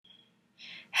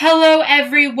Hello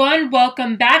everyone,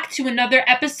 welcome back to another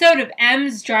episode of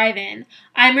M's Drive-In.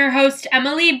 I'm your host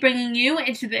Emily, bringing you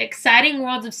into the exciting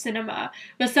world of cinema,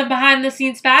 with some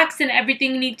behind-the-scenes facts and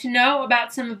everything you need to know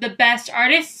about some of the best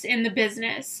artists in the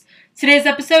business. Today's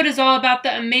episode is all about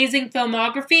the amazing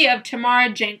filmography of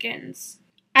Tamara Jenkins.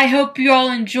 I hope you all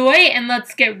enjoy, and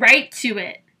let's get right to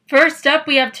it. First up,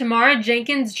 we have Tamara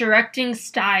Jenkins' directing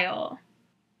style.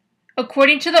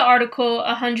 According to the article,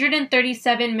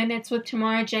 137 Minutes with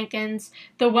Tamara Jenkins,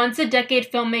 the once-a-decade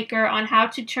filmmaker on how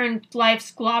to turn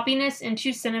life's gloppiness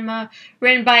into cinema,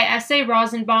 written by S.A.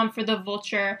 Rosenbaum for The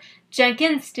Vulture,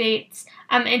 Jenkins states,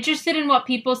 "I'm interested in what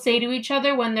people say to each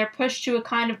other when they're pushed to a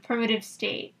kind of primitive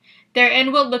state. They're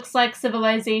in what looks like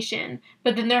civilization,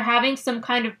 but then they're having some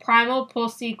kind of primal,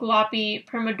 pulsy, gloppy,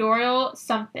 primordial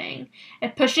something.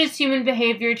 It pushes human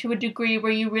behavior to a degree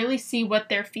where you really see what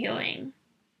they're feeling."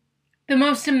 The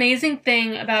most amazing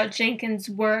thing about Jenkins'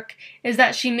 work is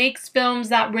that she makes films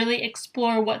that really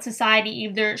explore what society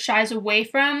either shies away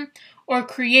from or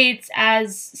creates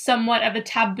as somewhat of a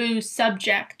taboo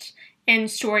subject in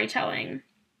storytelling.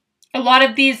 A lot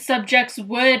of these subjects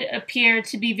would appear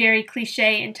to be very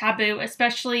cliché and taboo,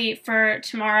 especially for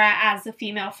Tamara as a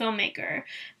female filmmaker,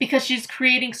 because she's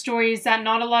creating stories that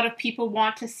not a lot of people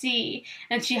want to see,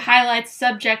 and she highlights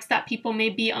subjects that people may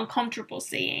be uncomfortable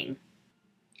seeing.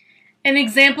 An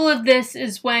example of this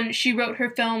is when she wrote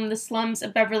her film The Slums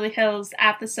of Beverly Hills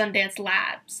at the Sundance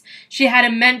Labs. She had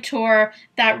a mentor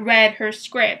that read her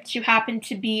script, who happened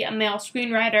to be a male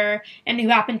screenwriter and who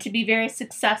happened to be very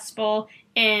successful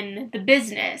in the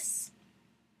business.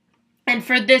 And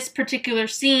for this particular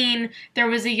scene, there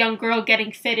was a young girl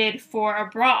getting fitted for a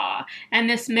bra, and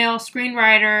this male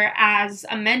screenwriter, as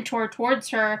a mentor towards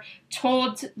her,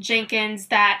 told Jenkins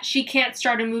that she can't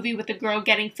start a movie with a girl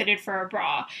getting fitted for a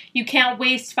bra. You can't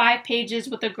waste 5 pages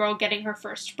with a girl getting her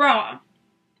first bra.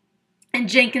 And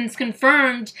Jenkins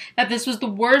confirmed that this was the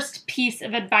worst piece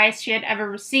of advice she had ever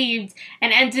received,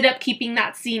 and ended up keeping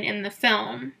that scene in the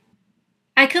film.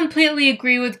 I completely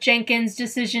agree with Jenkins'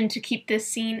 decision to keep this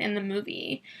scene in the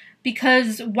movie,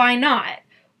 because why not?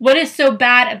 What is so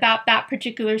bad about that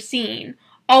particular scene?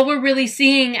 All we're really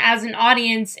seeing as an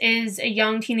audience is a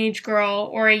young teenage girl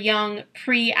or a young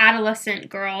pre-adolescent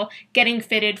girl getting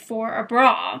fitted for a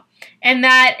bra. And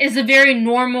that is a very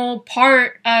normal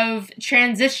part of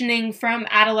transitioning from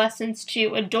adolescence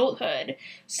to adulthood.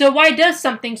 So why does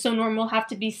something so normal have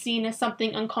to be seen as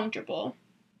something uncomfortable?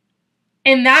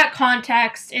 In that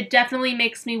context, it definitely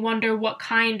makes me wonder what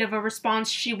kind of a response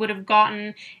she would have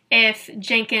gotten if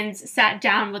Jenkins sat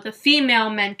down with a female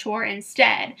mentor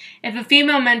instead. If a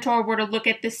female mentor were to look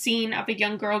at the scene of a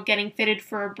young girl getting fitted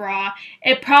for a bra,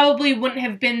 it probably wouldn't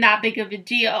have been that big of a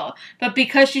deal. But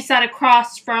because she sat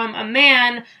across from a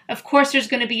man, of course there's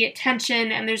going to be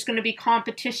tension and there's going to be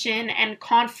competition and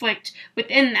conflict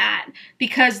within that,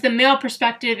 because the male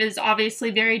perspective is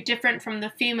obviously very different from the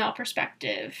female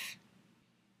perspective.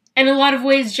 In a lot of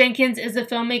ways, Jenkins is a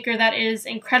filmmaker that is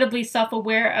incredibly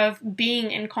self-aware of being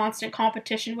in constant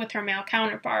competition with her male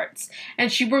counterparts,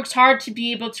 and she works hard to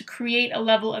be able to create a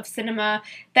level of cinema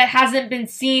that hasn't been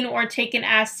seen or taken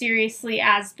as seriously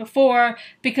as before,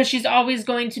 because she's always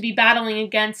going to be battling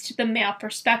against the male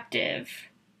perspective.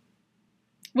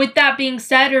 With that being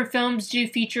said, her films do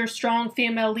feature strong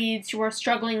female leads who are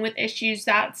struggling with issues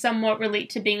that somewhat relate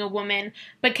to being a woman,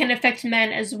 but can affect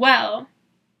men as well,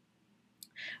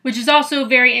 which is also a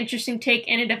very interesting take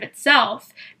in and of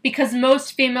itself, because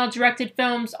most female-directed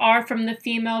films are from the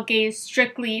female gaze,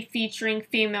 strictly featuring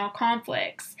female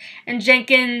conflicts. And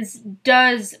Jenkins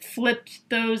does flip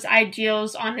those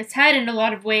ideals on its head in a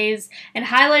lot of ways, and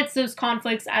highlights those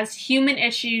conflicts as human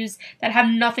issues that have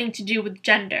nothing to do with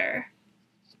gender.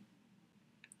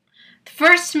 The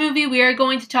first movie we are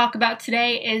going to talk about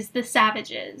today is The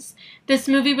Savages. This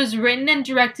movie was written and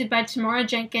directed by Tamara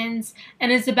Jenkins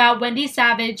and is about Wendy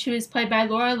Savage, who is played by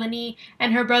Laura Linney,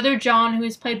 and her brother John, who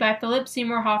is played by Philip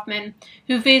Seymour Hoffman,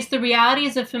 who face the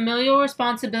realities of familial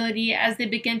responsibility as they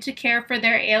begin to care for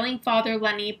their ailing father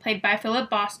Lenny, played by Philip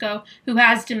Bosco, who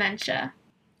has dementia.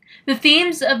 The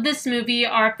themes of this movie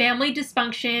are family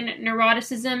dysfunction,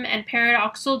 neuroticism, and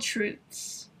paradoxical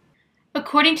truths.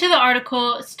 According to the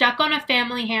article, Stuck on a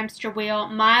Family Hamster Wheel,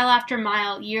 Mile After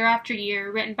Mile, Year After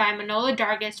Year, written by Manohla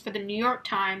Dargis for the New York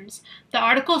Times, the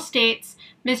article states,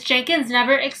 Miss Jenkins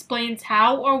never explains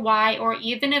how or why or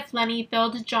even if Lenny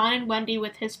filled John and Wendy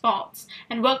with his faults,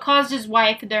 and what caused his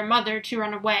wife, their mother, to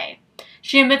run away.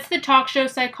 She omits the talk show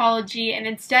psychology and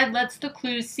instead lets the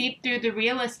clues seep through the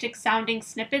realistic-sounding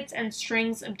snippets and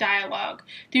strings of dialogue,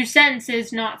 through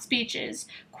sentences, not speeches,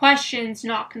 questions,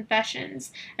 not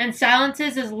confessions, and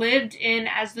silences as lived in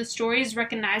as the story's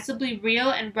recognizably real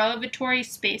and revelatory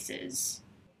spaces.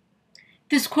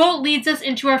 This quote leads us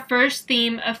into our first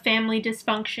theme of family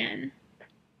dysfunction.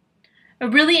 A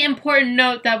really important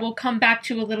note that we'll come back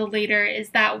to a little later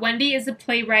is that Wendy is a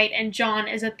playwright and John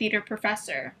is a theater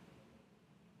professor.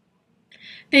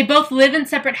 They both live in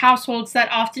separate households that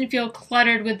often feel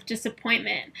cluttered with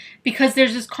disappointment because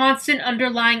there's this constant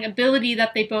underlying ability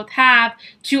that they both have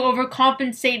to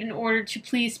overcompensate in order to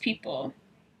please people.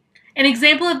 An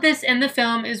example of this in the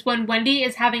film is when Wendy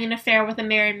is having an affair with a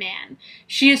married man.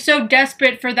 She is so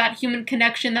desperate for that human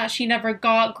connection that she never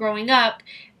got growing up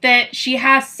that she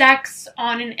has sex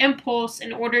on an impulse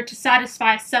in order to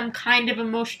satisfy some kind of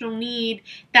emotional need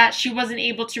that she wasn't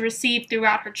able to receive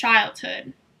throughout her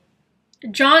childhood.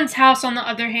 John's house, on the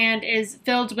other hand, is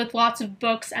filled with lots of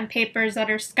books and papers that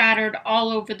are scattered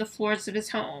all over the floors of his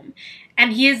home.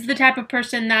 And he is the type of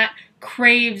person that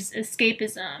craves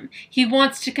escapism. He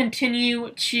wants to continue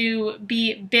to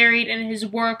be buried in his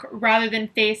work rather than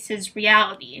face his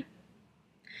reality.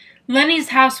 Lenny's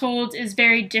household is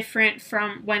very different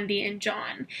from Wendy and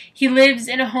John. He lives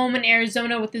in a home in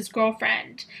Arizona with his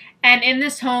girlfriend. And in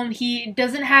this home, he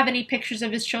doesn't have any pictures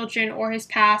of his children or his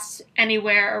past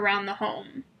anywhere around the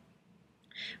home.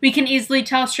 We can easily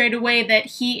tell straight away that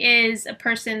he is a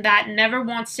person that never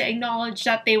wants to acknowledge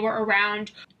that they were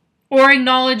around or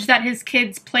acknowledge that his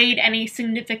kids played any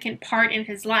significant part in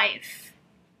his life.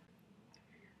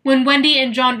 When Wendy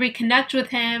and John reconnect with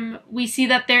him, we see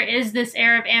that there is this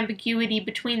air of ambiguity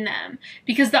between them,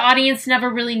 because the audience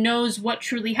never really knows what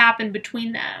truly happened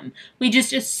between them. We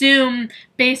just assume,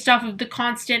 based off of the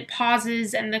constant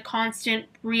pauses and the constant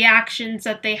reactions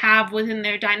that they have within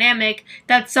their dynamic,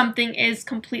 that something is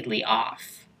completely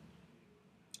off.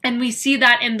 And we see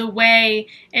that in the way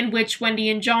in which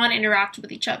Wendy and John interact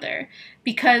with each other,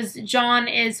 because John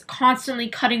is constantly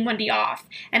cutting Wendy off,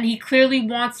 and he clearly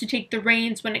wants to take the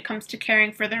reins when it comes to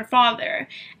caring for their father.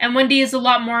 And Wendy is a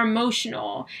lot more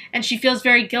emotional, and she feels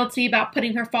very guilty about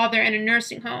putting her father in a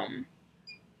nursing home.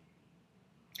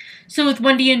 So with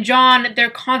Wendy and John,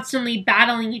 they're constantly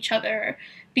battling each other,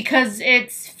 because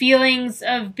it's feelings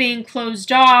of being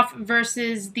closed off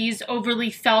versus these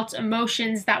overly felt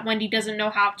emotions that Wendy doesn't know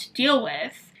how to deal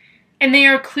with. And they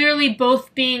are clearly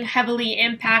both being heavily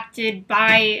impacted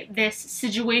by this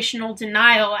situational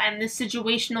denial and this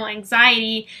situational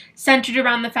anxiety centered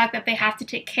around the fact that they have to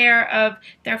take care of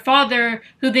their father,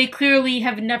 who they clearly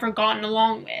have never gotten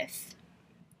along with.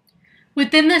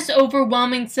 Within this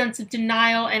overwhelming sense of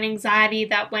denial and anxiety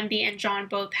that Wendy and John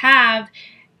both have,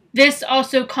 this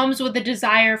also comes with a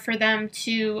desire for them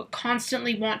to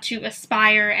constantly want to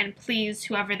aspire and please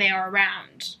whoever they are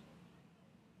around.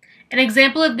 An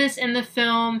example of this in the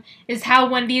film is how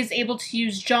Wendy is able to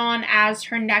use John as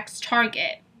her next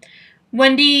target.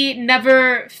 Wendy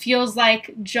never feels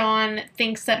like John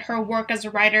thinks that her work as a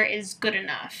writer is good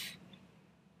enough,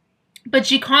 but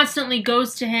she constantly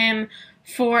goes to him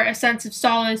for a sense of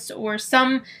solace or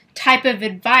some type of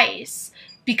advice,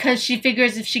 because she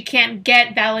figures if she can't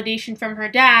get validation from her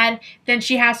dad, then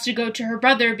she has to go to her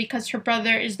brother because her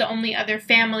brother is the only other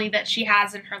family that she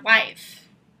has in her life.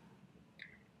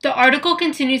 The article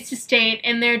continues to state,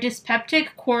 in their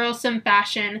dyspeptic, quarrelsome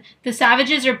fashion, the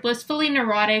Savages are blissfully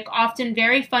neurotic, often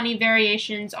very funny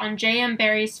variations on J.M.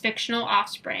 Barrie's fictional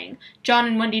offspring, John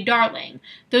and Wendy Darling,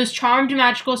 those charmed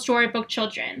magical storybook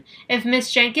children. If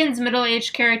Miss Jenkins'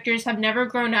 middle-aged characters have never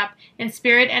grown up, in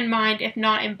spirit and mind if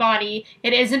not in body,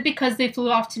 it isn't because they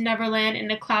flew off to Neverland in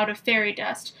a cloud of fairy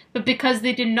dust, but because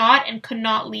they did not and could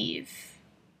not leave.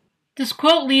 This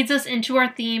quote leads us into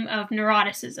our theme of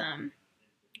neuroticism.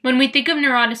 When we think of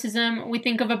neuroticism, we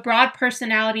think of a broad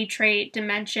personality trait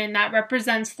dimension that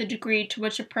represents the degree to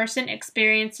which a person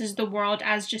experiences the world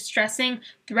as distressing,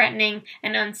 threatening,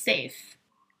 and unsafe.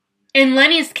 In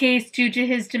Lenny's case, due to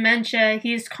his dementia,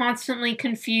 he is constantly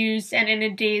confused and in a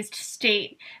dazed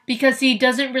state because he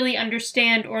doesn't really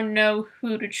understand or know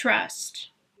who to trust.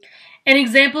 An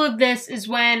example of this is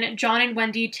when John and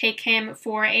Wendy take him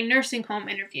for a nursing home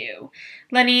interview.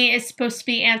 Lenny is supposed to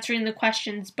be answering the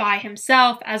questions by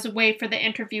himself as a way for the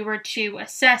interviewer to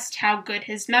assess how good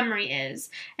his memory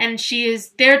is, and she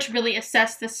is there to really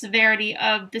assess the severity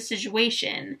of the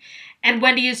situation. And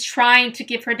Wendy is trying to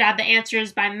give her dad the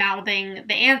answers by mouthing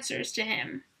the answers to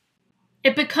him.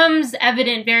 It becomes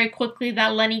evident very quickly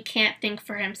that Lenny can't think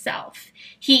for himself.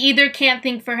 He either can't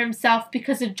think for himself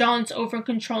because of John's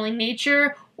over-controlling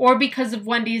nature or because of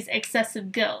Wendy's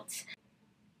excessive guilt.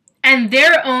 And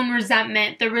their own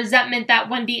resentment, the resentment that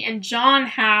Wendy and John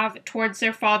have towards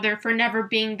their father for never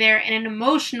being there in an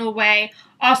emotional way,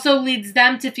 also leads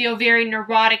them to feel very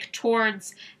neurotic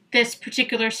towards this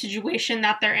particular situation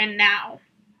that they're in now.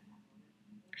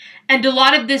 And a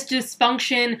lot of this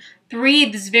dysfunction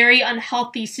breeds very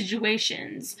unhealthy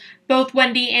situations. Both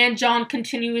Wendy and John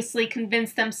continuously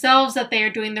convince themselves that they are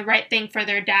doing the right thing for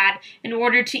their dad in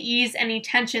order to ease any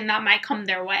tension that might come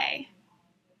their way.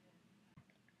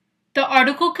 The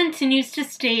article continues to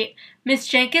state, Miss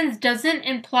Jenkins doesn't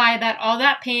imply that all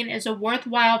that pain is a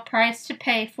worthwhile price to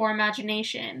pay for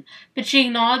imagination, but she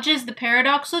acknowledges the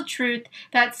paradoxical truth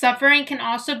that suffering can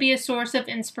also be a source of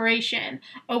inspiration,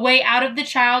 a way out of the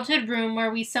childhood room where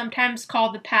we sometimes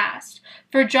call the past.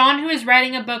 For John, who is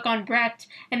writing a book on Brecht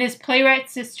and his playwright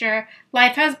sister,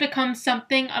 life has become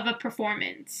something of a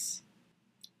performance.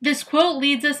 This quote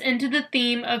leads us into the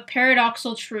theme of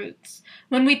paradoxical truths.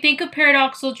 When we think of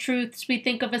paradoxical truths, we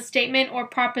think of a statement or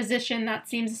proposition that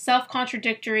seems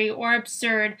self-contradictory or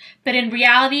absurd, but in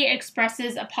reality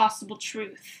expresses a possible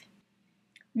truth.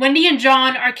 Wendy and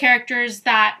John are characters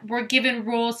that were given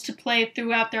roles to play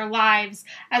throughout their lives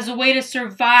as a way to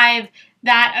survive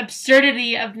that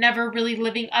absurdity of never really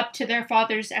living up to their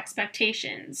father's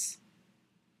expectations.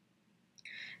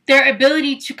 Their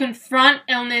ability to confront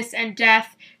illness and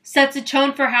death sets a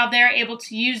tone for how they are able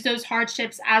to use those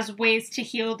hardships as ways to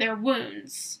heal their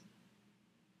wounds.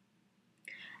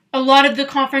 A lot of the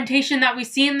confrontation that we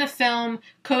see in the film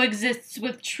coexists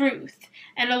with truth,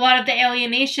 and a lot of the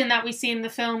alienation that we see in the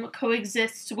film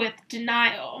coexists with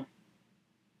denial.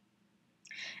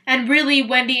 And really,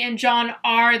 Wendy and John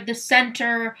are the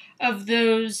center of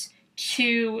those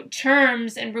two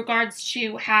terms in regards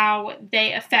to how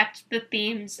they affect the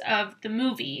themes of the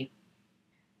movie.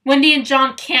 Wendy and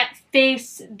John can't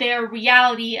face their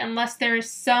reality unless there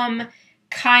is some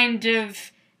kind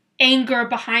of anger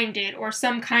behind it or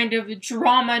some kind of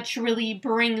drama to really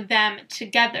bring them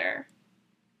together.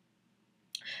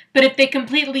 But if they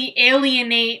completely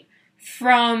alienate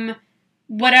from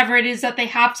whatever it is that they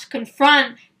have to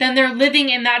confront, then they're living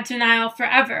in that denial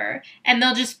forever, and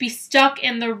they'll just be stuck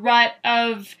in the rut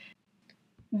of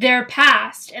their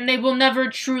past, and they will never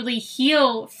truly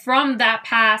heal from that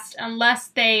past unless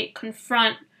they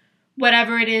confront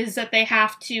whatever it is that they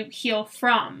have to heal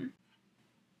from.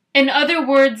 In other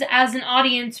words, as an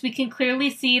audience, we can clearly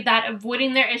see that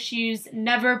avoiding their issues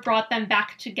never brought them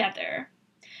back together.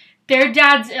 Their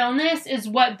dad's illness is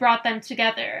what brought them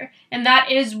together, and that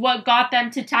is what got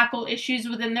them to tackle issues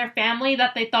within their family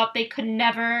that they thought they could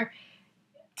never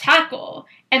tackle,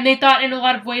 and they thought in a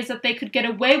lot of ways that they could get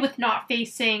away with not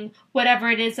facing whatever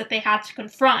it is that they had to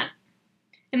confront.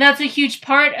 And that's a huge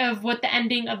part of what the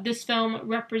ending of this film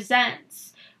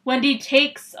represents. Wendy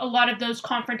takes a lot of those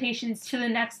confrontations to the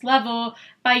next level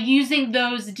by using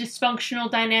those dysfunctional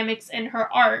dynamics in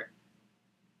her art.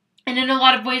 And in a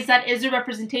lot of ways, that is a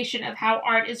representation of how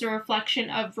art is a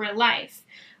reflection of real life.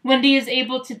 Wendy is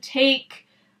able to take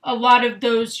a lot of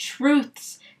those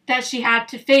truths that she had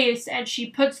to face, and she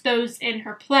puts those in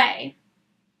her play.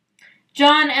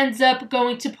 John ends up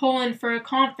going to Poland for a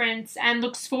conference and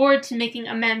looks forward to making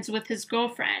amends with his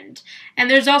girlfriend. And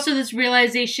there's also this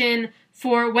realization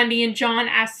for Wendy and John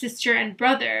as sister and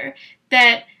brother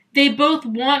that they both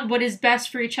want what is best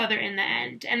for each other in the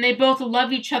end, and they both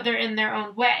love each other in their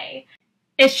own way.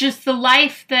 It's just the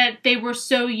life that they were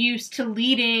so used to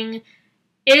leading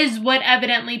is what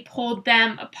evidently pulled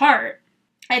them apart.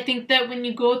 I think that when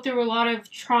you go through a lot of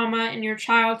trauma in your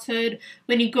childhood,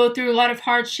 when you go through a lot of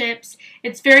hardships,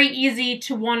 it's very easy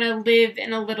to want to live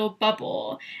in a little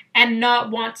bubble and not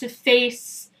want to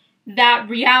face that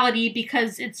reality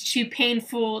because it's too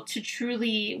painful to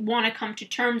truly want to come to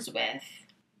terms with.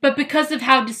 But because of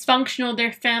how dysfunctional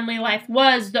their family life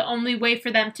was, the only way for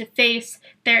them to face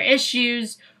their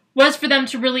issues was for them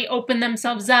to really open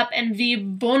themselves up and be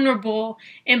vulnerable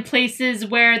in places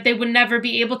where they would never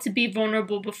be able to be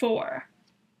vulnerable before.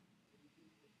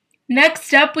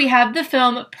 Next up, we have the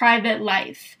film Private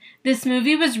Life. This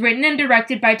movie was written and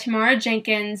directed by Tamara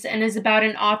Jenkins and is about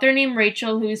an author named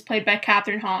Rachel, who is played by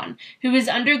Kathryn Hahn, who is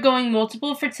undergoing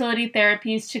multiple fertility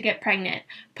therapies to get pregnant,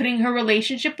 putting her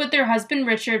relationship with her husband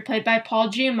Richard, played by Paul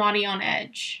Giamatti, on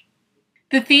edge.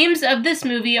 The themes of this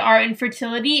movie are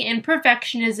infertility,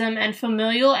 imperfectionism, and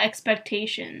familial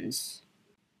expectations.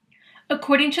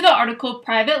 According to the article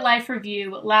Private Life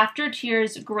Review, Laughter,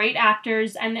 Tears, Great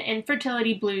Actors, and the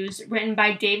Infertility Blues, written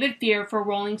by David Fear for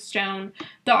Rolling Stone,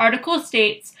 the article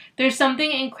states, "There's something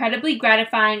incredibly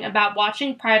gratifying about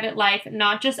watching Private Life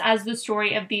not just as the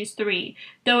story of these three.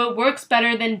 though it works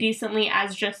better than decently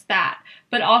as just that,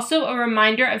 but also a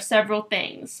reminder of several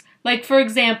things. Like, for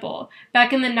example,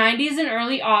 back in the 90s and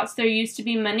early aughts, there used to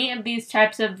be many of these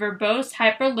types of verbose,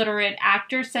 hyper-literate,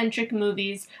 actor-centric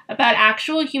movies about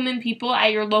actual human people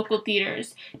at your local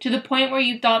theaters, to the point where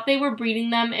you thought they were breeding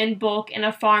them in bulk in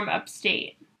a farm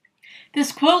upstate.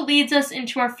 This quote leads us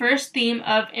into our first theme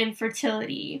of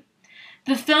infertility.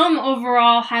 The film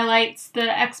overall highlights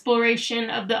the exploration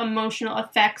of the emotional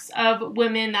effects of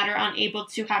women that are unable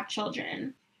to have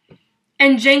children.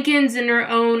 And Jenkins, in her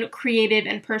own creative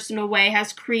and personal way,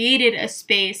 has created a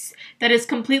space that is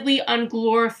completely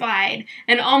unglorified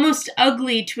and almost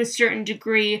ugly to a certain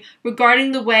degree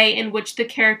regarding the way in which the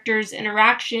characters'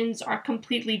 interactions are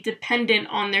completely dependent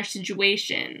on their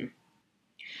situation.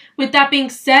 With that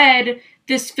being said,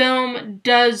 this film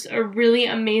does a really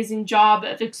amazing job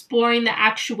of exploring the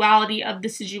actuality of the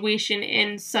situation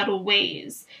in subtle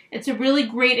ways. It's a really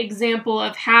great example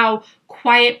of how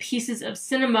quiet pieces of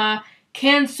cinema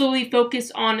can solely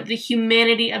focus on the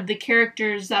humanity of the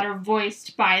characters that are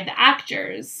voiced by the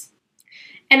actors.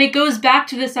 And it goes back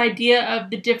to this idea of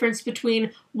the difference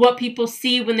between what people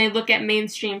see when they look at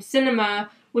mainstream cinema,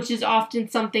 which is often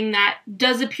something that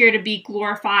does appear to be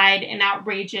glorified and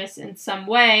outrageous in some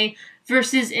way,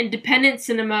 versus independent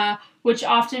cinema, which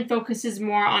often focuses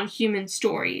more on human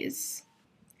stories.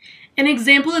 An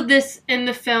example of this in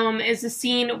the film is a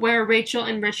scene where Rachel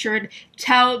and Richard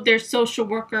tell their social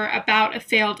worker about a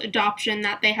failed adoption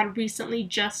that they had recently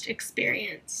just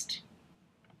experienced.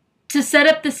 To set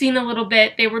up the scene a little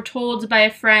bit, they were told by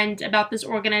a friend about this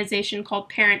organization called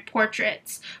Parent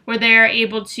Portraits, where they are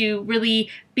able to really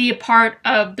be a part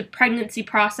of the pregnancy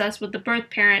process with the birth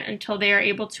parent until they are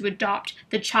able to adopt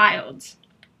the child.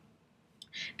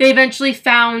 They eventually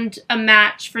found a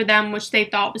match for them, which they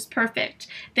thought was perfect.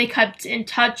 They kept in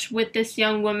touch with this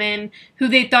young woman who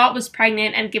they thought was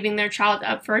pregnant and giving their child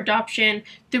up for adoption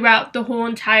throughout the whole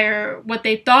entire, what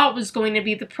they thought was going to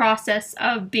be the process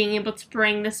of being able to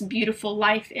bring this beautiful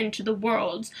life into the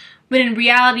world. But in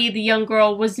reality, the young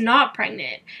girl was not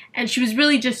pregnant, and she was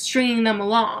really just stringing them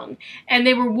along. And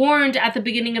they were warned at the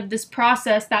beginning of this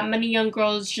process that many young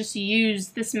girls just use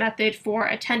this method for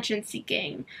attention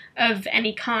seeking of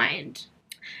any kind.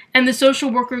 And the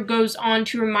social worker goes on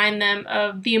to remind them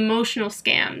of the emotional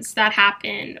scams that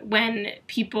happen when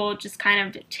people just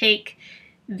kind of take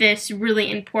this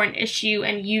really important issue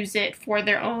and use it for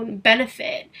their own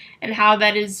benefit, and how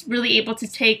that is really able to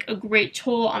take a great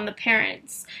toll on the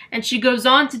parents. And she goes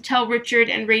on to tell Richard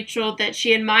and Rachel that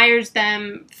she admires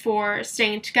them for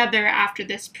staying together after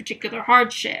this particular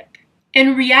hardship.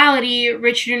 In reality,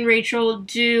 Richard and Rachel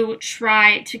do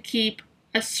try to keep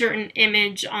a certain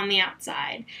image on the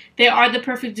outside. They are the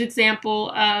perfect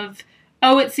example of,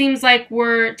 oh, it seems like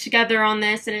we're together on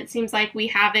this and it seems like we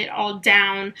have it all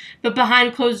down, but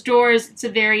behind closed doors, it's a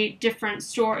very different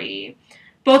story.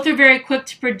 Both are very quick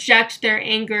to project their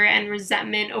anger and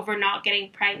resentment over not getting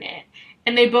pregnant,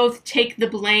 and they both take the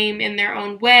blame in their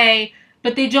own way,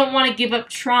 but they don't want to give up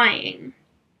trying.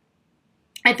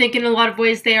 I think in a lot of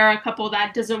ways they are a couple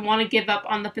that doesn't want to give up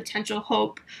on the potential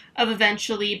hope of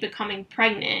eventually becoming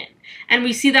pregnant. And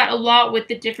we see that a lot with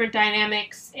the different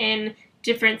dynamics in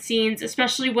different scenes,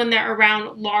 especially when they're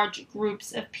around large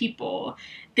groups of people.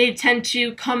 They tend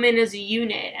to come in as a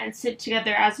unit and sit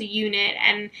together as a unit,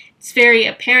 and it's very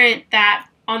apparent that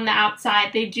on the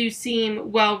outside they do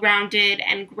seem well-rounded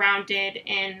and grounded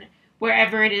in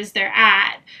wherever it is they're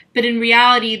at. But in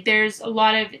reality, there's a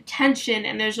lot of tension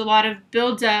and there's a lot of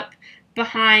buildup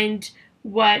behind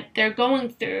what they're going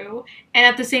through. And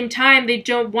at the same time, they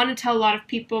don't want to tell a lot of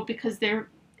people because they're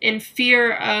in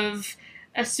fear of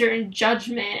a certain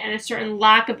judgment and a certain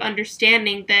lack of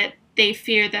understanding that they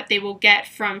fear that they will get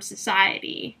from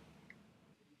society.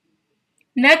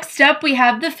 Next up, we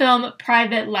have the film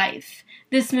Private Life.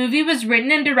 This movie was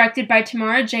written and directed by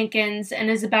Tamara Jenkins and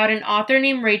is about an author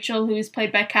named Rachel, who is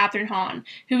played by Kathryn Hahn,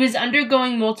 who is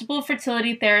undergoing multiple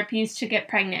fertility therapies to get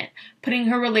pregnant, putting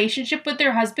her relationship with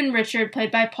her husband Richard,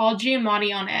 played by Paul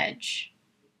Giamatti, on edge.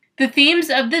 The themes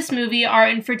of this movie are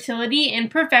infertility,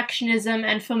 imperfectionism,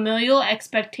 and familial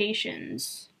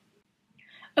expectations.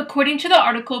 According to the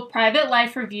article Private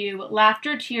Life Review,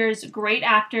 Laughter, Tears, Great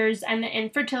Actors, and the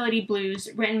Infertility Blues,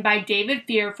 written by David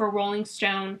Fear for Rolling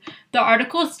Stone, the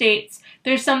article states,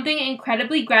 "There's something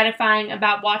incredibly gratifying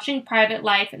about watching Private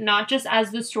Life not just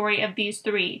as the story of these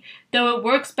three, though it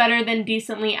works better than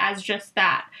decently as just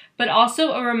that, but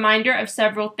also a reminder of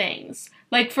several things.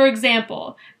 Like, for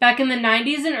example, back in the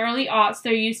 90s and early aughts,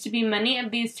 there used to be many of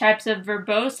these types of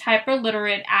verbose,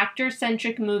 hyper-literate,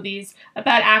 actor-centric movies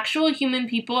about actual human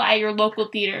people at your local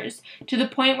theaters, to the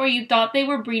point where you thought they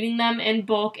were breeding them in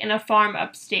bulk in a farm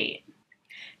upstate.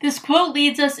 This quote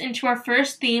leads us into our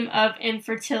first theme of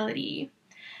infertility.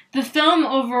 The film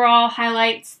overall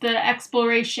highlights the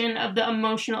exploration of the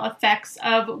emotional effects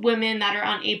of women that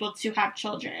are unable to have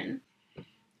children.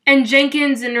 And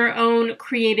Jenkins, in her own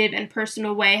creative and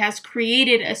personal way, has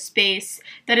created a space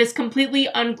that is completely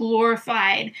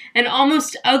unglorified and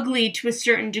almost ugly to a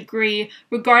certain degree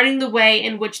regarding the way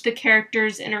in which the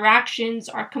characters' interactions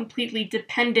are completely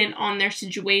dependent on their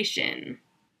situation.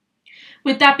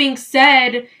 With that being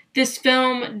said, this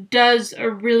film does a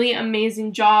really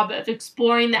amazing job of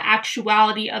exploring the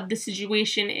actuality of the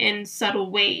situation in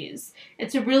subtle ways.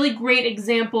 It's a really great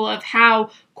example of how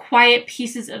quiet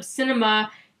pieces of cinema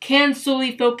can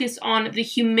solely focus on the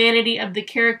humanity of the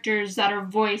characters that are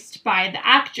voiced by the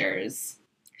actors.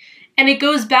 And it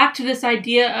goes back to this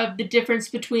idea of the difference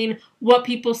between what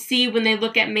people see when they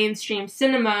look at mainstream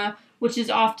cinema, which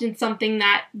is often something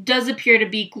that does appear to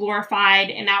be glorified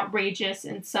and outrageous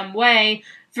in some way,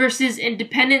 versus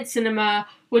independent cinema,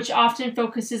 which often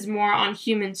focuses more on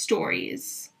human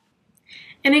stories.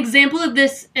 An example of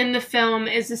this in the film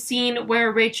is a scene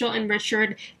where Rachel and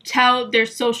Richard tell their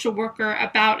social worker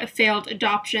about a failed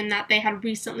adoption that they had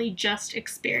recently just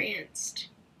experienced.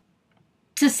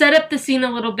 To set up the scene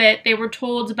a little bit, they were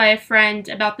told by a friend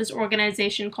about this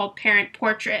organization called Parent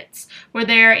Portraits, where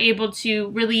they are able to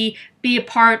really be a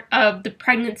part of the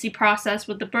pregnancy process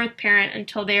with the birth parent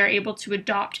until they are able to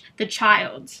adopt the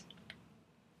child.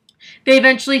 They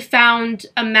eventually found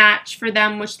a match for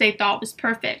them, which they thought was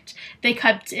perfect. They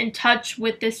kept in touch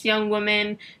with this young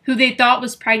woman who they thought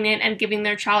was pregnant and giving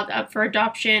their child up for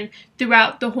adoption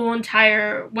throughout the whole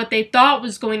entire, what they thought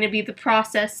was going to be the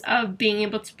process of being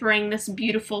able to bring this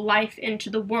beautiful life into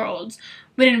the world.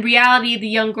 But in reality, the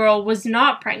young girl was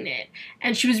not pregnant,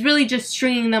 and she was really just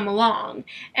stringing them along.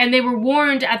 And they were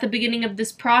warned at the beginning of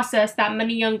this process that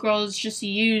many young girls just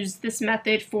use this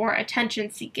method for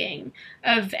attention seeking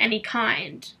of any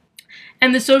kind.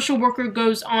 And the social worker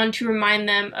goes on to remind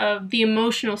them of the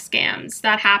emotional scams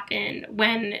that happen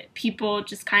when people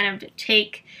just kind of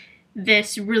take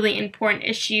this really important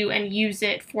issue and use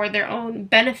it for their own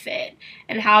benefit,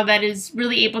 and how that is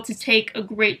really able to take a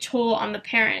great toll on the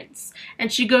parents.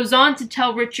 And she goes on to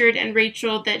tell Richard and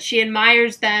Rachel that she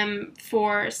admires them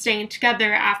for staying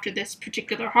together after this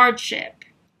particular hardship.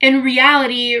 In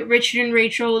reality, Richard and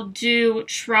Rachel do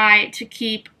try to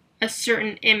keep a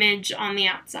certain image on the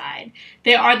outside.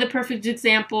 They are the perfect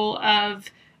example of,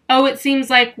 oh, it seems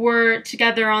like we're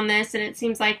together on this and it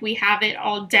seems like we have it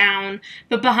all down,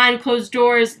 but behind closed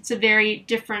doors, it's a very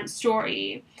different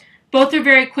story. Both are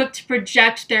very quick to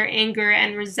project their anger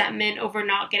and resentment over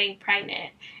not getting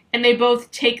pregnant, and they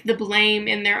both take the blame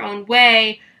in their own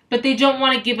way, but they don't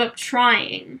want to give up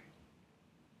trying.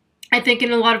 I think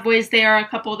in a lot of ways they are a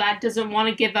couple that doesn't want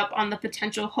to give up on the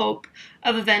potential hope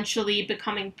of eventually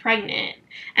becoming pregnant.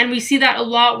 And we see that a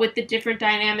lot with the different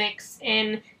dynamics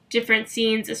in different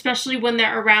scenes, especially when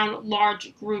they're around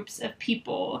large groups of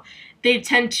people. They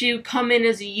tend to come in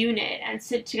as a unit and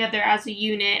sit together as a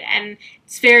unit, and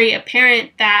it's very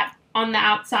apparent that on the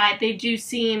outside they do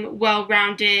seem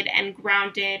well-rounded and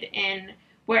grounded in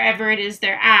wherever it is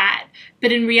they're at.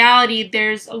 But in reality,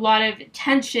 there's a lot of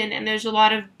tension and there's a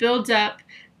lot of buildup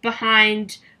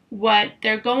behind what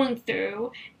they're going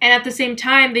through. And at the same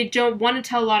time, they don't want to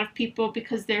tell a lot of people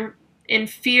because they're in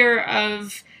fear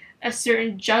of a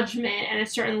certain judgment and a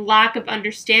certain lack of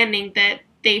understanding that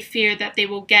they fear that they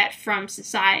will get from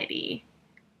society.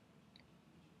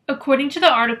 According to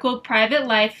the article Private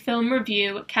Life Film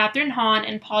Review, Kathryn Hahn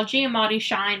and Paul Giamatti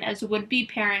shine as would-be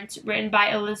parents, written by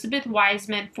Elizabeth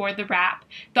Wiseman for The Wrap.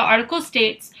 The article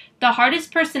states, "The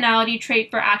hardest personality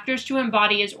trait for actors to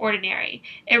embody is ordinary.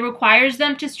 It requires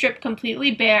them to strip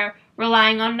completely bare,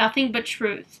 relying on nothing but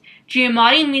truth.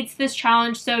 Giamatti meets this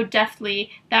challenge so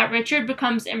deftly that Richard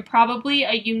becomes improbably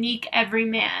a unique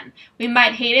everyman. We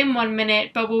might hate him one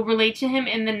minute, but will relate to him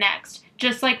in the next,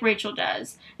 just like Rachel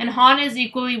does. And Hahn is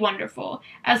equally wonderful,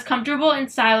 as comfortable in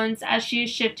silence as she is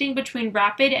shifting between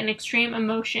rapid and extreme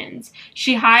emotions.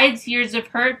 She hides years of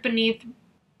hurt beneath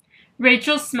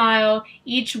Rachel's smile,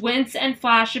 each wince and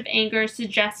flash of anger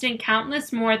suggesting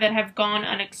countless more that have gone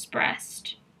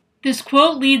unexpressed." This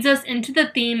quote leads us into the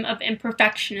theme of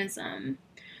imperfectionism.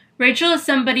 Rachel is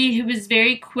somebody who is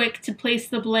very quick to place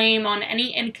the blame on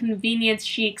any inconvenience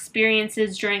she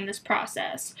experiences during this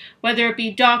process, whether it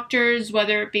be doctors,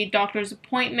 whether it be doctor's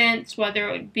appointments, whether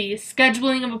it be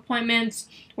scheduling of appointments,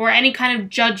 or any kind of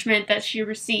judgment that she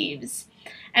receives.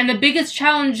 And the biggest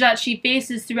challenge that she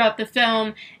faces throughout the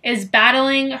film is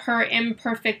battling her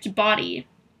imperfect body.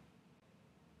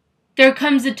 There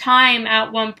comes a time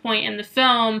at one point in the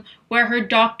film where her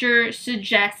doctor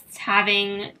suggests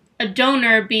having a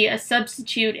donor be a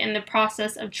substitute in the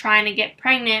process of trying to get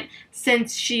pregnant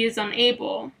since she is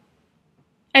unable.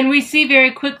 And we see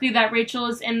very quickly that Rachel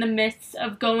is in the midst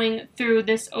of going through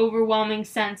this overwhelming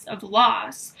sense of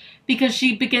loss because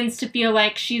she begins to feel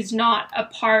like she's not a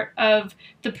part of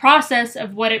the process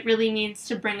of what it really means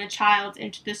to bring a child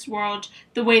into this world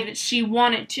the way that she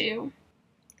wanted to.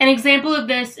 An example of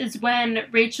this is when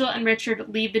Rachel and Richard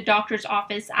leave the doctor's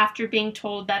office after being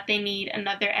told that they need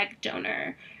another egg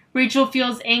donor. Rachel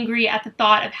feels angry at the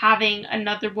thought of having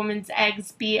another woman's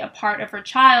eggs be a part of her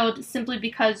child simply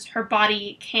because her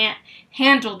body can't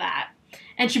handle that.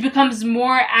 And she becomes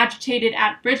more agitated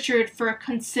at Richard for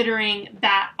considering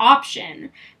that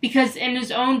option, because in his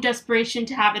own desperation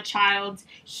to have a child,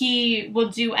 he will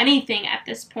do anything at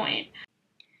this point.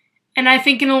 And I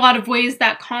think in a lot of ways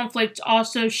that conflict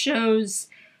also shows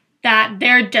that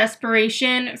their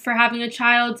desperation for having a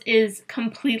child is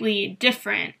completely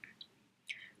different.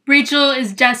 Rachel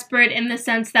is desperate in the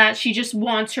sense that she just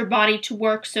wants her body to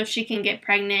work so she can get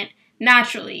pregnant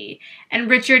naturally. And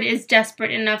Richard is desperate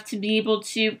enough to be able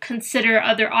to consider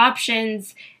other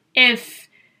options if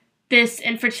this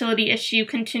infertility issue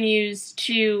continues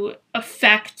to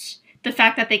affect the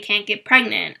fact that they can't get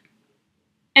pregnant.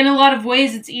 In a lot of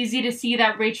ways, it's easy to see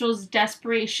that Rachel's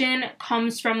desperation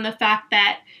comes from the fact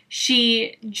that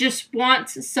she just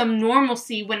wants some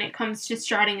normalcy when it comes to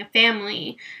starting a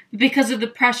family because of the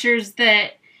pressures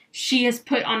that she has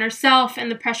put on herself and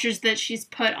the pressures that she's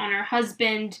put on her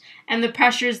husband and the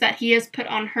pressures that he has put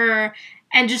on her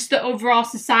and just the overall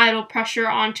societal pressure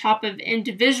on top of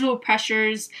individual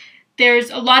pressures. There's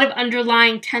a lot of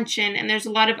underlying tension and there's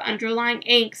a lot of underlying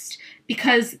angst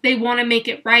because they want to make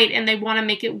it right and they want to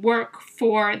make it work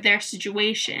for their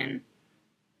situation.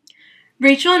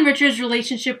 Rachel and Richard's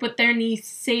relationship with their niece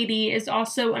Sadie is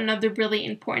also another really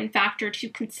important factor to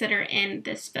consider in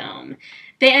this film.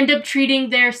 They end up treating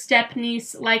their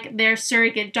step-niece like their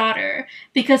surrogate daughter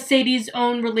because Sadie's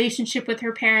own relationship with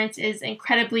her parents is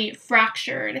incredibly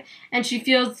fractured and she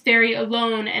feels very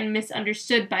alone and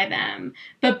misunderstood by them.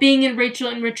 But being in Rachel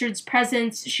and Richard's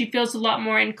presence, she feels a lot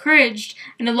more encouraged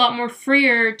and a lot more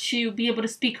freer to be able to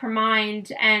speak her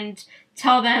mind and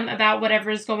tell them about whatever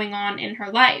is going on in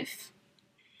her life.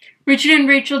 Richard and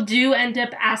Rachel do end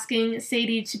up asking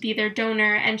Sadie to be their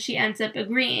donor, and she ends up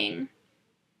agreeing.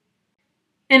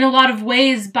 In a lot of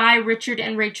ways, by Richard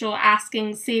and Rachel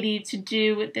asking Sadie to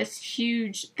do this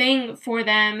huge thing for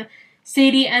them,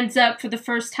 Sadie ends up, for the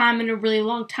first time in a really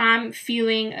long time,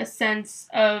 feeling a sense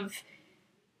of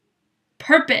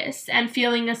purpose and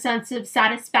feeling a sense of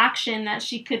satisfaction that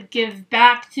she could give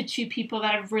back to two people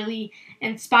that have really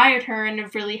inspired her and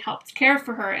have really helped care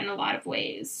for her in a lot of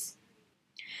ways.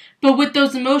 But with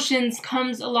those emotions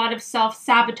comes a lot of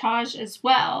self-sabotage as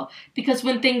well, because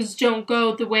when things don't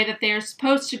go the way that they are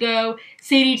supposed to go,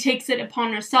 Sadie takes it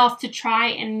upon herself to try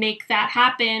and make that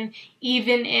happen,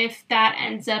 even if that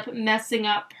ends up messing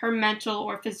up her mental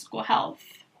or physical health.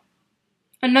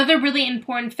 Another really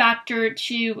important factor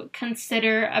to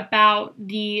consider about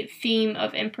the theme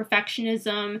of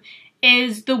imperfectionism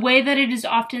is the way that it is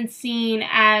often seen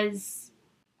as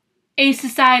a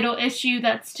societal issue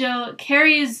that still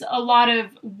carries a lot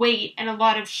of weight and a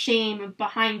lot of shame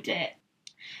behind it.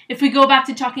 If we go back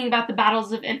to talking about the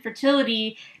battles of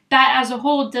infertility, that as a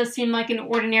whole does seem like an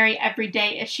ordinary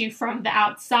everyday issue from the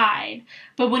outside.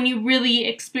 But when you really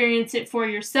experience it for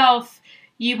yourself,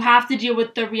 you have to deal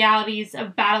with the realities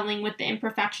of battling with the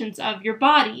imperfections of your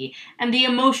body, and the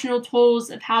emotional tolls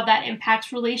of how that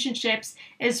impacts relationships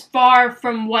is far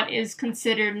from what is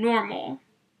considered normal.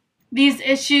 These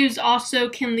issues also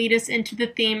can lead us into the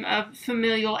theme of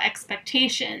familial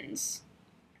expectations.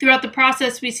 Throughout the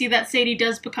process, we see that Sadie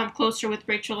does become closer with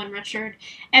Rachel and Richard,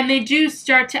 and they do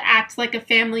start to act like a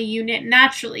family unit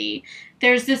naturally.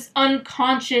 There's this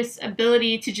unconscious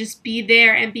ability to just be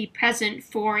there and be present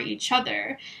for each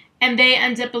other. And they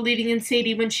end up believing in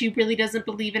Sadie when she really doesn't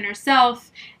believe in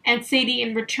herself, and Sadie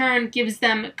in return gives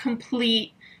them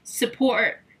complete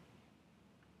support.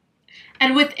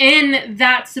 And within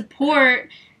that support,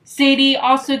 Sadie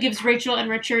also gives Rachel and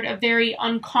Richard a very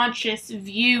unconscious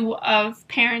view of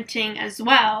parenting as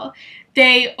well,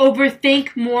 they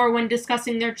overthink more when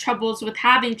discussing their troubles with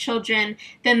having children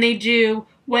than they do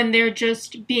when they're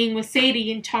just being with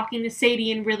Sadie and talking to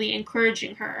Sadie and really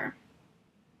encouraging her.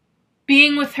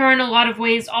 Being with her in a lot of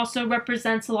ways also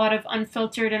represents a lot of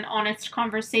unfiltered and honest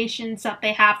conversations that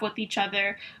they have with each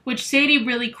other, which Sadie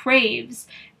really craves.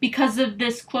 Because of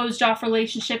this closed-off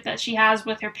relationship that she has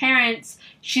with her parents,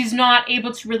 she's not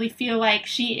able to really feel like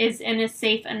she is in a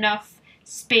safe enough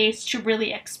space to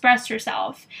really express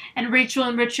herself. And Rachel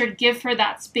and Richard give her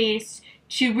that space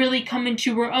to really come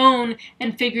into her own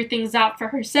and figure things out for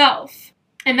herself.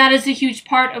 And that is a huge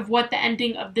part of what the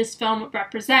ending of this film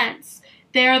represents.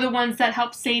 They are the ones that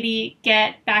help Sadie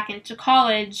get back into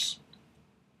college,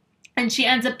 and she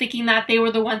ends up thinking that they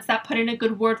were the ones that put in a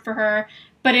good word for her,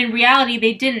 but in reality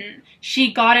they didn't.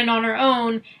 She got in on her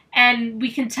own, and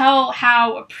we can tell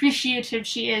how appreciative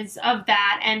she is of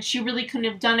that, and she really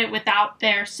couldn't have done it without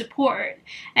their support.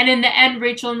 And in the end,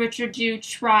 Rachel and Richard do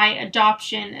try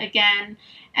adoption again,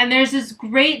 and there's this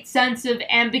great sense of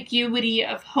ambiguity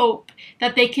of hope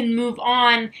that they can move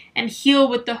on and heal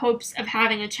with the hopes of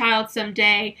having a child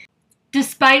someday,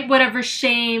 despite whatever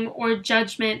shame or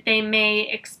judgment they may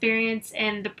experience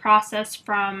in the process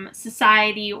from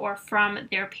society or from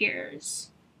their peers.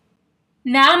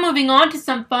 Now moving on to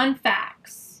some fun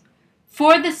facts.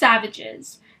 For The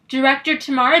Savages, director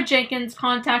Tamara Jenkins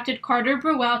contacted Carter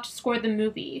Burwell to score the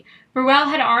movie. Burwell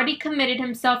had already committed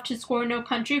himself to score No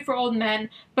Country for Old Men,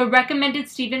 but recommended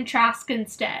Stephen Trask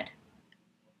instead.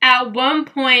 At one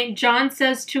point, John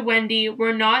says to Wendy,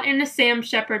 "We're not in a Sam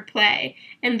Shepard play."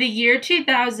 In the year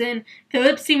 2000,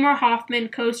 Philip Seymour Hoffman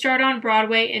co-starred on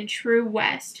Broadway in True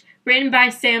West, written by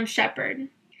Sam Shepard.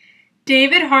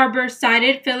 David Harbour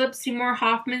cited Philip Seymour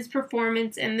Hoffman's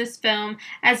performance in this film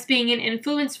as being an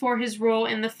influence for his role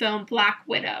in the film Black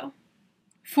Widow.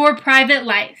 For Private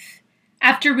Life,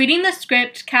 after reading the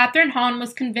script, Kathryn Hahn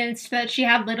was convinced that she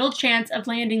had little chance of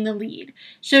landing the lead,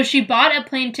 so she bought a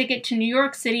plane ticket to New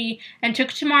York City and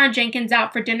took Tamara Jenkins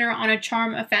out for dinner on a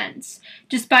charm offense.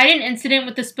 Despite an incident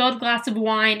with a spilled glass of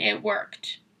wine, it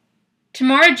worked.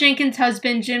 Tamara Jenkins'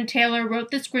 husband, Jim Taylor,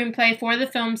 wrote the screenplay for the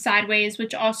film Sideways,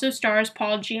 which also stars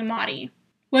Paul Giamatti.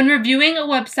 When reviewing a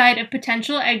website of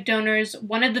potential egg donors,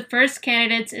 one of the first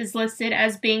candidates is listed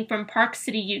as being from Park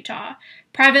City, Utah.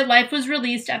 Private Life was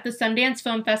released at the Sundance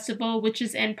Film Festival, which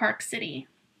is in Park City.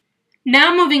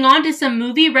 Now moving on to some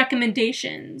movie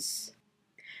recommendations.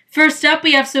 First up,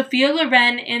 we have Sophia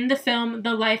Loren in the film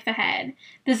The Life Ahead.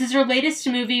 This is her latest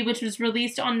movie, which was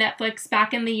released on Netflix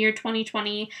back in the year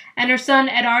 2020, and her son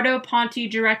Edoardo Ponti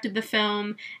directed the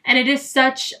film, and it is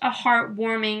such a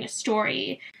heartwarming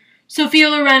story. Sophia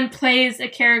Loren plays a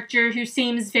character who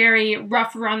seems very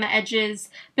rough around the edges,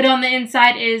 but on the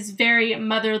inside is very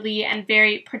motherly and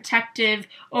very protective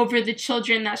over the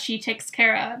children that she takes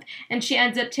care of. And she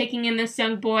ends up taking in this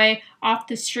young boy off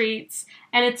the streets,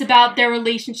 and it's about their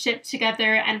relationship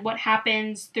together and what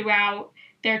happens throughout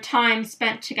their time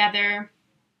spent together.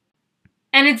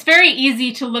 And it's very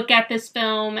easy to look at this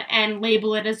film and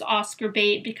label it as Oscar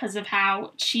bait because of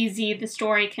how cheesy the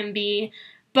story can be.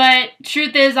 But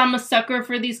truth is, I'm a sucker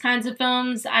for these kinds of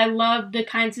films. I love the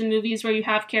kinds of movies where you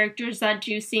have characters that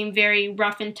do seem very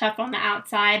rough and tough on the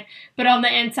outside, but on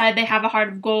the inside they have a heart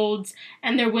of gold,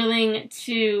 and they're willing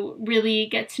to really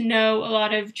get to know a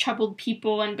lot of troubled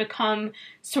people and become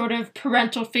sort of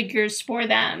parental figures for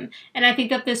them. And I think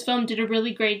that this film did a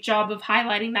really great job of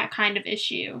highlighting that kind of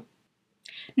issue.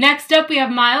 Next up, we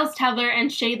have Miles Teller and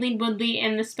Shailene Woodley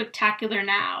in The Spectacular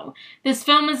Now. This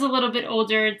film is a little bit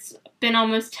older. It's been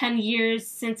almost 10 years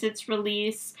since its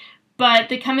release, but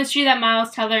the chemistry that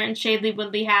Miles Teller and Shailene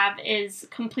Woodley have is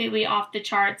completely off the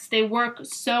charts. They work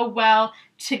so well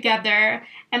together,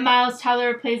 and Miles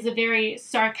Teller plays a very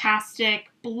sarcastic,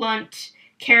 blunt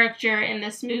character in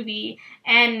this movie,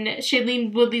 and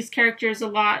Shailene Woodley's character is a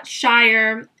lot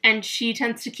shyer, and she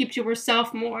tends to keep to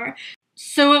herself more.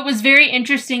 So it was very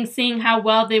interesting seeing how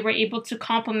well they were able to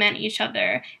complement each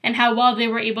other and how well they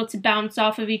were able to bounce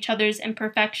off of each other's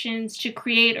imperfections to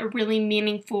create a really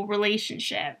meaningful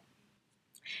relationship.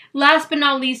 Last but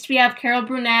not least, we have Carol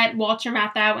Burnett, Walter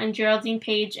Matthau, and Geraldine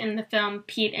Page in the film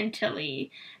Pete and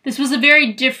Tilly. This was a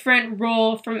very different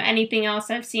role from anything else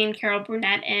I've seen Carol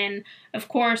Burnett in. Of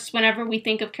course, whenever we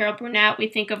think of Carol Burnett, we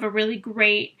think of a really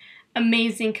great,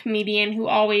 amazing comedian who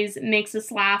always makes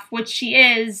us laugh, which she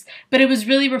is, but it was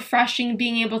really refreshing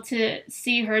being able to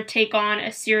see her take on a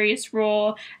serious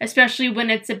role, especially when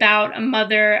it's about a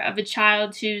mother of a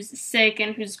child who's sick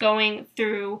and who's going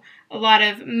through a lot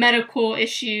of medical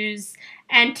issues,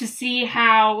 and to see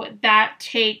how that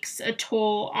takes a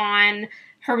toll on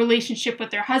her relationship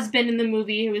with her husband in the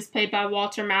movie, who was played by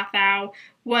Walter Matthau,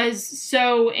 was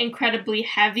so incredibly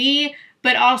heavy,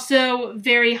 but also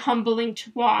very humbling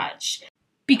to watch.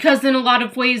 Because in a lot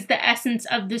of ways, the essence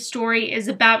of the story is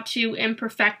about two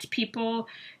imperfect people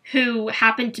who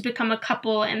happen to become a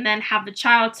couple and then have a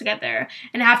child together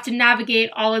and have to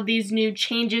navigate all of these new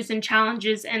changes and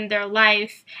challenges in their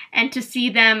life, and to see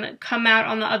them come out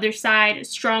on the other side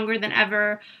stronger than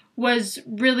ever was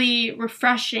really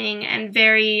refreshing and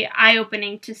very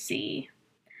eye-opening to see.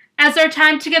 As our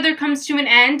time together comes to an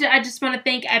end, I just want to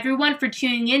thank everyone for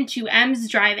tuning in to M's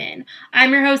Drive-In.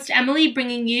 I'm your host, Emily,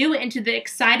 bringing you into the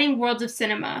exciting world of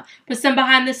cinema with some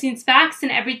behind-the-scenes facts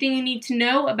and everything you need to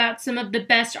know about some of the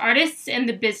best artists in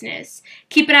the business.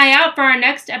 Keep an eye out for our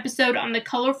next episode on the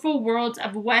colorful world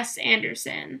of Wes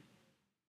Anderson.